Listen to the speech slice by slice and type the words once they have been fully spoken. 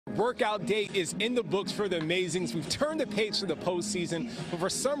Workout date is in the books for the Amazings. We've turned the page to the postseason, but for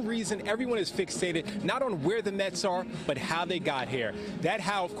some reason, everyone is fixated not on where the Mets are, but how they got here. That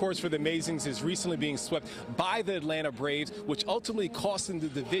how, of course, for the Amazings is recently being swept by the Atlanta Braves, which ultimately cost them the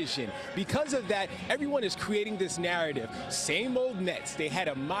division. Because of that, everyone is creating this narrative. Same old Mets. They had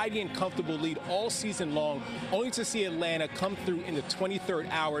a mighty and comfortable lead all season long, only to see Atlanta come through in the 23rd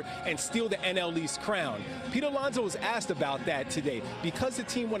hour and steal the NL East crown. Pete Alonso was asked about that today because the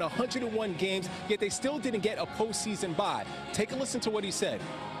team won 101 games, yet they still didn't get a postseason bye. Take a listen to what he said.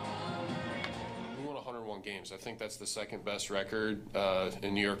 We won 101 games. I think that's the second best record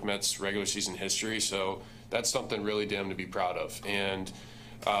in New York Mets regular season history, so that's something really damn to be proud of. And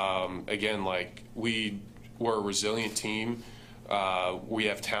again, like, we're a resilient team. We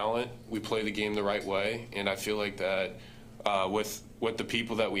have talent. We play the game the right way, and I feel like that with the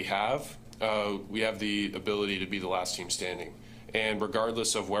people that we have the ability to be the last team standing. And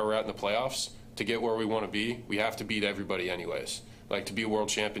regardless of where we're at in the playoffs, to get where we want to be, we have to beat everybody anyways. Like, to be a world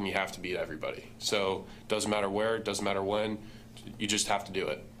champion, you have to beat everybody. So it doesn't matter where, it doesn't matter when, you just have to do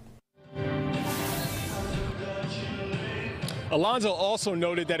it. Alonso also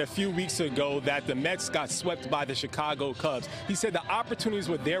noted that a few weeks ago that the Mets got swept by the Chicago Cubs. He said the opportunities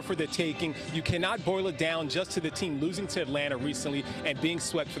were there for the taking. You cannot boil it down just to the team losing to Atlanta recently and being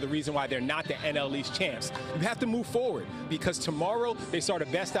swept for the reason why they're not the NL East champs. You have to move forward because tomorrow they start a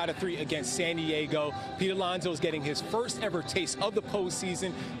best out of 3 against San Diego. Pete Alonso is getting his first ever taste of the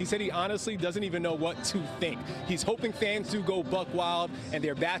postseason. He said he honestly doesn't even know what to think. He's hoping fans do go buck wild, and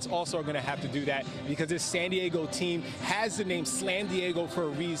their bats also are going to have to do that because this San Diego team has the name Slam Diego for a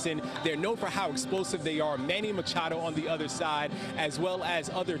reason. They're known for how explosive they are. Manny Machado on the other side, as well as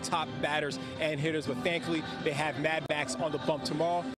other top batters and hitters. But thankfully, they have Mad Max on the bump tomorrow.